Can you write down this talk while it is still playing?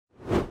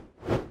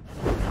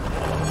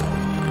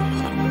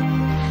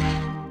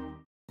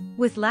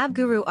With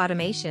Labguru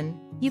automation,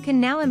 you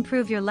can now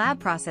improve your lab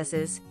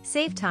processes,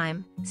 save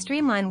time,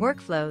 streamline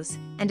workflows,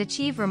 and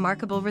achieve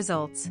remarkable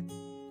results.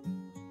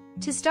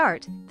 To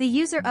start, the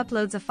user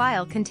uploads a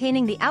file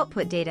containing the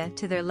output data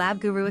to their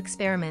Labguru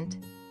experiment.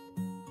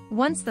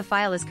 Once the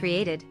file is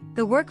created,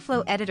 the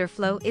workflow editor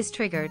flow is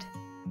triggered.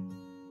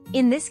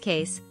 In this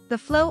case, the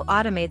flow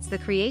automates the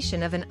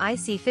creation of an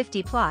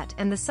IC50 plot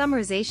and the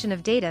summarization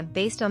of data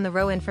based on the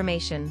row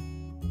information.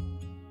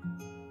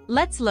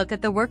 Let's look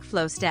at the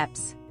workflow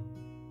steps.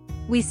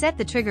 We set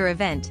the trigger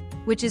event,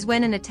 which is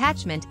when an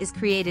attachment is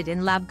created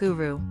in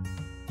Labguru.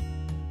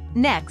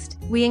 Next,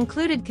 we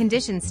included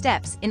condition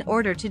steps in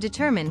order to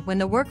determine when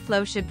the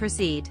workflow should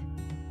proceed.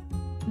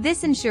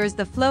 This ensures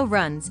the flow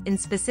runs in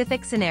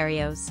specific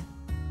scenarios.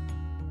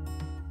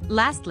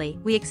 Lastly,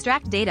 we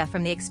extract data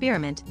from the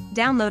experiment,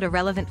 download a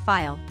relevant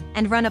file,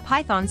 and run a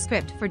Python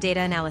script for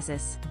data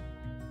analysis.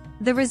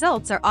 The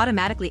results are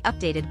automatically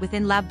updated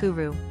within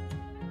Labguru.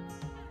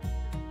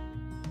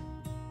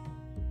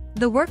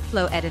 The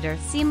workflow editor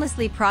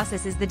seamlessly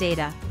processes the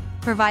data,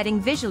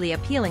 providing visually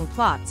appealing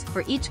plots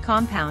for each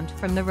compound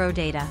from the row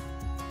data.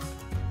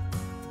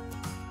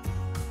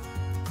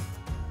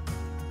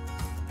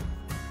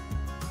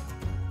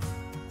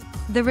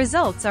 The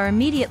results are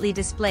immediately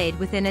displayed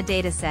within a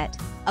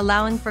dataset,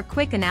 allowing for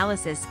quick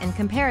analysis and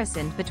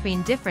comparison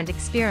between different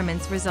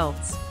experiments'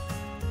 results.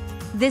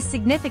 This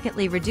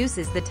significantly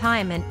reduces the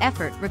time and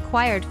effort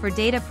required for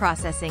data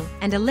processing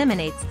and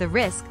eliminates the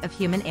risk of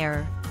human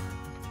error.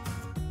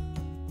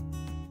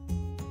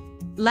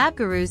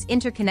 Labguru's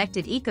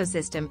interconnected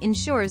ecosystem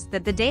ensures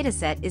that the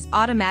dataset is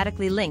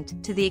automatically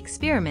linked to the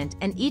experiment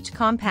and each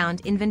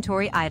compound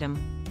inventory item.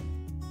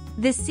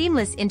 This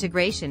seamless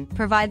integration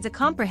provides a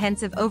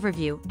comprehensive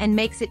overview and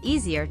makes it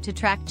easier to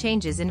track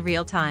changes in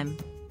real time.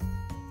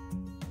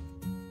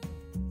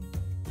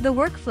 The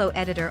workflow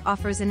editor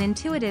offers an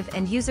intuitive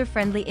and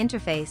user-friendly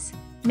interface,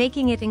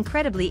 making it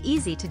incredibly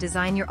easy to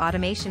design your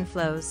automation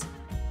flows.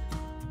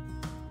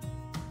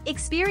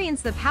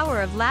 Experience the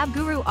power of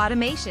Labguru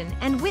automation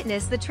and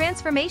witness the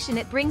transformation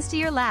it brings to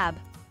your lab.